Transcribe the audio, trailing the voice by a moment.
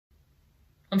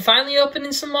I'm finally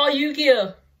opening some more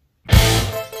Yu-Gi-Oh!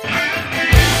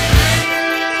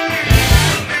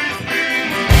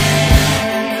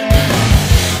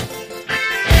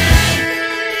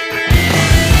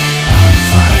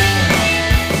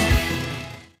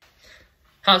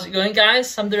 How's it going,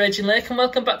 guys? I'm the Raging Lake and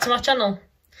welcome back to my channel.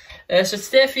 So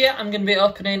today for you, I'm going to be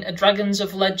opening a Dragons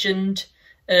of Legend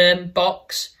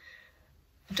box.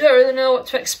 Don't really know what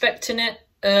to expect in it.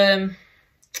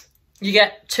 You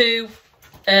get two,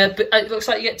 it looks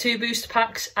like you get 2 booster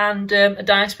packs and a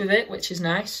dice with it, which is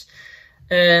nice.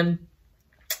 I'm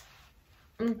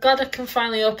glad I can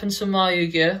finally open some more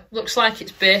Yu-Gi-Oh! Looks like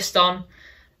it's based on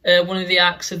one of the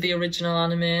arcs of the original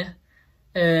anime.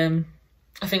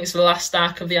 I think it's the last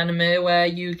arc of the anime where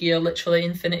Yu-Gi-Oh! Literally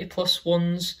Infinity Plus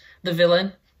 1's the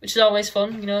villain, which is always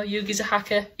fun. You know, Yugi's a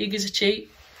hacker, Yugi's a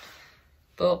cheat,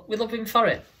 but we love him for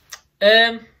it.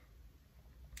 So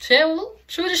yeah, well,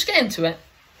 shall we just get into it?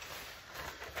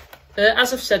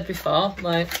 As I've said before,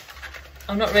 like,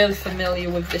 I'm not really familiar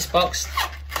with this box,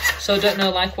 so I don't know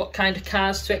like what kind of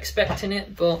cards to expect in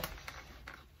it, but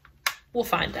we'll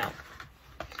find out.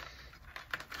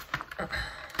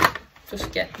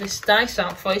 Just get this dice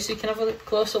out for you so you can have a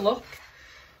closer look.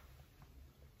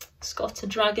 It's got a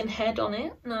dragon head on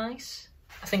it, nice.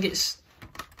 I think it's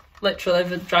literally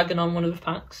the dragon on one of the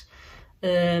packs.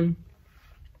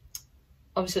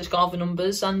 Obviously it's got all the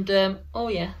numbers and oh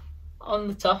yeah, on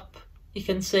the top you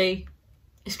can see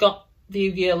it's got the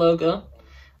Yu-Gi-Oh! Logo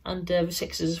and the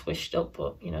 6s are swished up,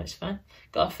 but you know, it's fine.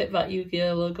 Got to fit that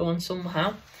Yu-Gi-Oh! Logo on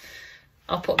somehow.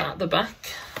 I'll put that at the back.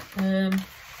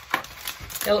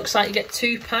 It looks like you get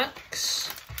 2 packs.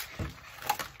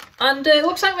 And it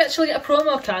looks like we actually get a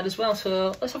promo card as well,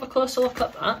 so let's have a closer look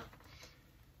at that.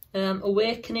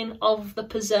 Awakening of the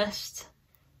Possessed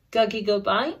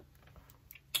Gagigobai.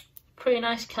 Pretty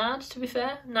nice card, to be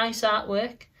fair. Nice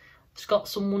artwork. It's got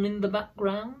someone in the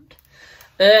background.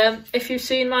 If you've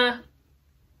seen my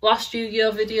last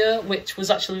Yu-Gi-Oh! Video, which was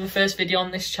actually the first video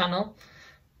on this channel,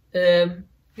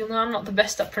 you'll know I'm not the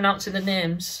best at pronouncing the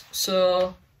names,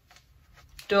 so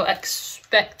don't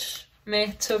expect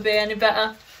me to be any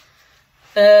better.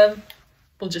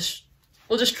 We'll just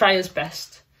try as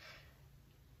best.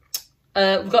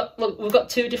 We've got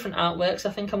 2 different artworks.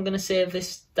 I think I'm gonna save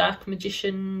this Dark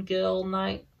Magician Girl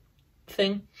Knight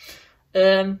thing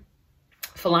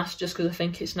for last, just because I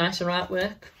think it's nicer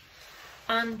artwork.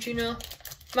 And you know,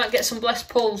 might get some blessed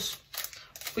pulls.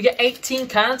 We get 18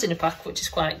 cards in a pack, which is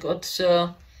quite good. So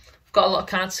we've got a lot of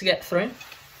cards to get through.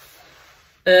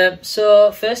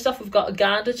 So first off, we've got a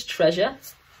Guarded Treasure,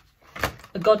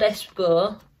 a Goddess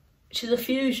Bow, which is a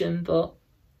fusion, but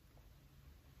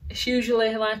it's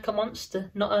usually like a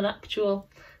monster, not an actual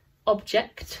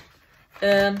object.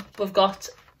 We've got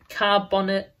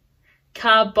Carbonidon.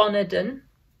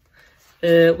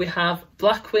 We have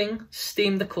Blackwing,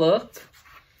 Steam the Cloak,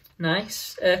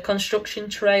 nice. Construction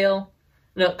Train,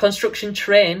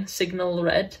 Signal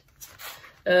Red.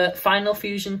 Final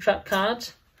Fusion Trap card.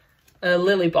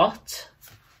 Lilybot.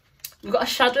 We've got a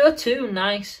Shadow too,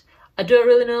 nice. I don't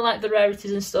really know like the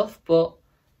rarities and stuff, but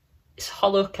it's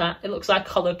hollow card. It looks like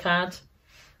hollow card.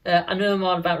 I know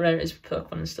more about rarities with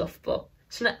Pokemon and stuff, but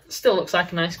it still looks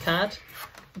like a nice card.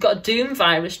 We've got a Doom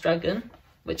Virus Dragon,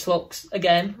 which looks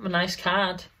again a nice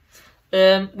card.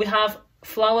 We have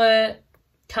Flower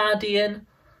Cardian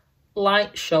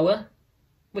Light Shower,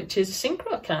 which is a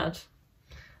synchro card.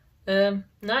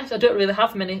 Nice. I don't really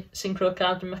have many synchro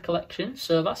cards in my collection,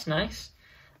 so that's nice.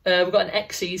 We've got an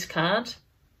Xyz card.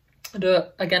 I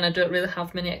don't really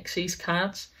have many Xyz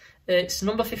cards. It's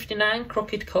number 59,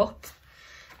 Crooked Cup.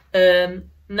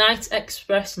 Night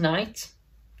Express Night.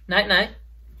 Night.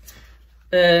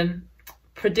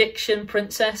 Prediction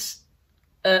Princess.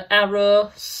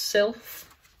 Arrow Sylph.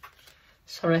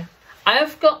 Sorry. I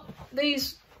have got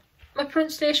these. My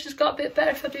pronunciation's got a bit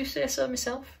better if I do say so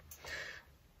myself.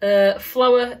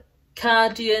 Flower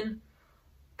Cardian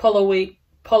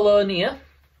Polonia.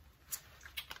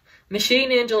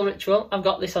 Machine Angel Ritual. I've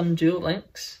got this on Duel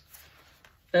Links.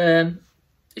 If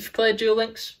you play Duel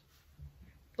Links,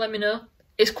 let me know.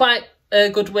 It's quite a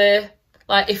good way,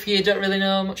 like if you don't really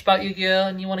know much about Yu-Gi-Oh!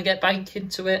 And you want to get back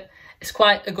into it, it's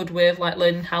quite a good way of like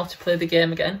learning how to play the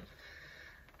game again.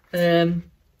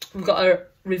 We've got a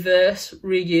Reverse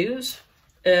Reuse.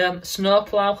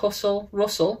 Snowplow Hustle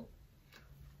Russell.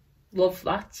 Love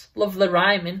that. Love the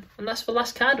rhyming. And that's the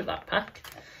last card of that pack.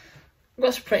 We've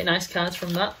got some pretty nice cards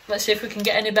from that. Let's see if we can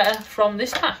get any better from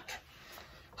this pack.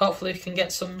 Hopefully we can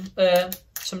get some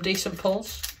decent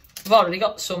pulls. We've already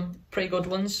got some pretty good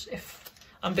ones, if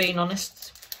I'm being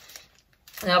honest.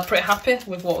 And I'm pretty happy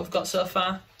with what we've got so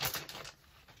far.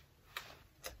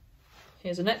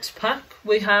 here's the next pack.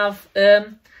 We have a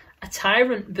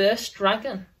Tyrant Burst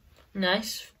Dragon.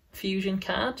 Nice fusion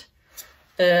card.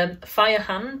 Fire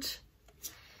Hand.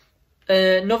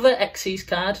 Another Xyz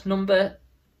card, number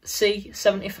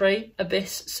C73,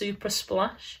 Abyss Super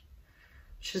Splash,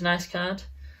 which is a nice card.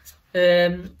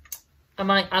 I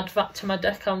might add that to my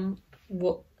deck.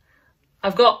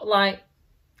 I've got like,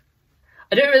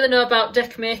 I don't really know about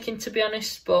deck making, to be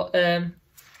honest, but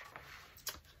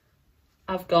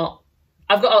I've got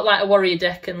like a warrior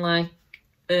deck and like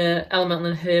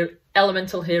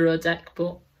elemental hero deck,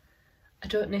 but I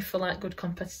don't need for like good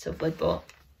competitively. But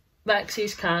the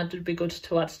Xyz card would be good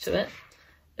to add to it.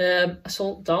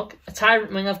 Assault Dog, a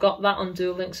Tyrant Wing. I've got that on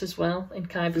Duel Links as well in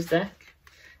Kyber's deck.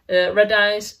 Red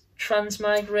Eyes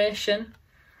Transmigration,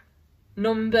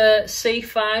 number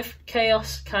C5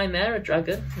 Chaos Chimera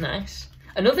Dragon. Nice.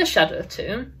 Another Shadow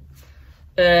Tomb.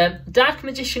 Dark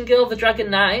Magician Girl the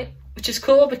Dragon Knight, which is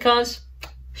cool because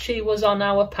she was on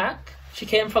our pack. She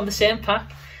came from the same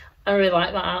pack. I really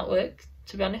like that artwork,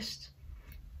 to be honest.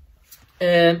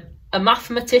 A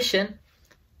Mathematician.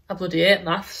 I bloody hate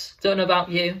maths. Don't know about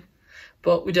you,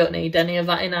 but we don't need any of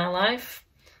that in our life.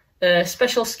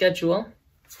 Special Schedule.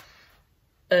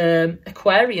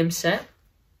 Aquarium set.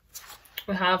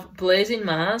 We have Blazing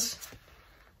Mars.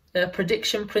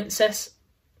 Prediction Princess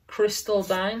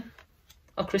Crystaldine,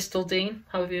 or Crystaldine,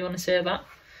 however you want to say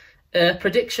that.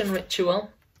 Prediction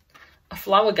Ritual. A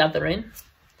Flower Gathering.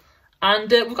 And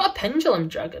we've got a Pendulum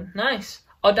Dragon. Nice.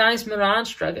 Odai's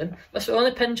Mirage Dragon. That's the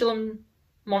only Pendulum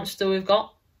monster we've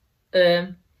got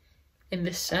in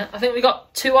this set. I think we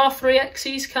got 2 or 3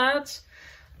 Xyz cards.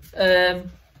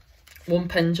 1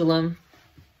 Pendulum.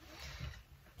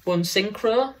 1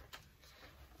 Synchro.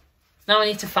 Now I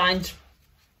need to find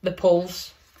the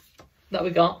pulls that we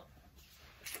got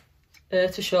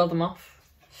to show them off.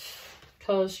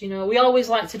 Because, you know, we always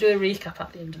like to do a recap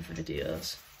at the end of the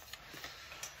videos.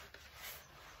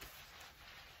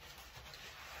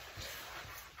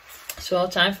 So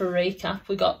time for a recap.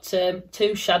 We got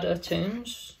 2 Shadow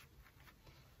Tombs,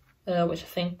 which I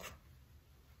think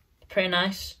are pretty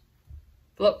nice.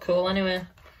 Look cool anyway.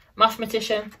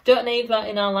 Mathematician, don't need that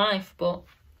in our life, but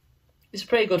it's a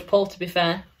pretty good pull, to be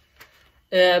fair.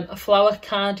 A Flower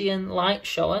Cardian Light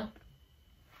Shower.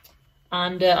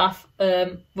 And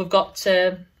we've got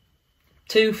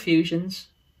 2 fusions.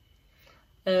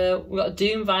 We've got a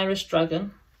Doom Virus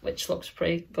Dragon, which looks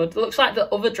pretty good. It looks like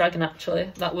the other dragon,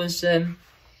 actually, that was on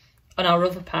our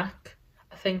other pack.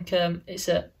 I think it's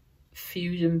a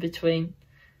fusion between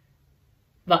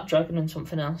that dragon and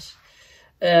something else.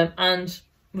 And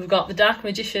we've got the Dark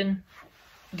Magician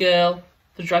Girl,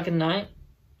 the Dragon Knight,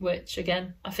 which,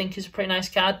 again, I think is a pretty nice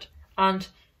card. And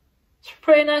it's a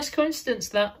pretty nice coincidence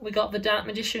that we got the Dark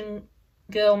Magician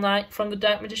Girl Knight from the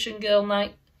Dark Magician Girl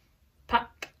Knight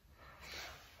pack.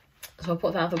 So I'll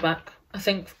put that at the back. I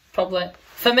think probably,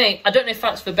 for me, I don't know if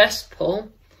that's the best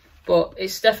pull, but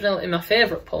it's definitely my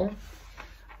favourite pull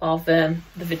of the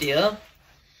video.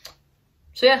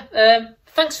 So yeah,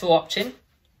 thanks for watching.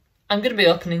 I'm going to be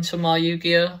opening some more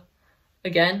Yu-Gi-Oh!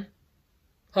 Again.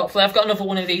 Hopefully I've got another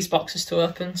one of these boxes to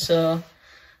open, so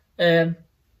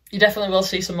you definitely will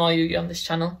see some more Yu-Gi-Oh! On this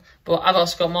channel. But I've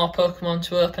also got more Pokemon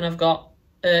to open. I've got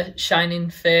Shining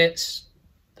Fates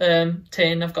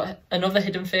tin. I've got another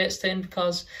Hidden Fates tin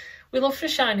because we love the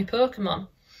shiny Pokemon.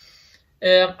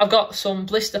 I've got some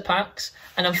blister packs,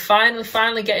 and I'm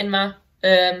finally getting my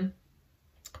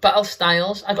Battle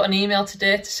Styles. I got an email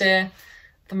today to say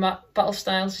the Battle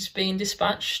Styles is being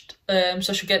dispatched, so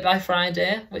I should get by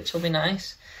Friday, which will be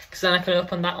nice, because then I can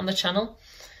open that on the channel.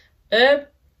 Yeah,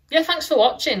 thanks for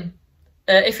watching.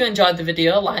 If you enjoyed the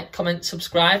video, like, comment,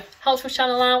 subscribe. Helps my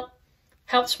channel out,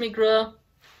 helps me grow,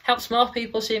 helps more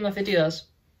people see my videos,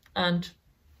 and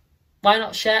why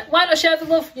not share? Why not share the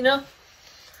love, you know?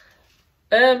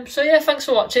 So yeah, thanks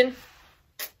for watching.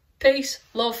 Peace,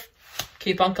 love,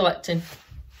 keep on collecting.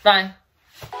 Bye.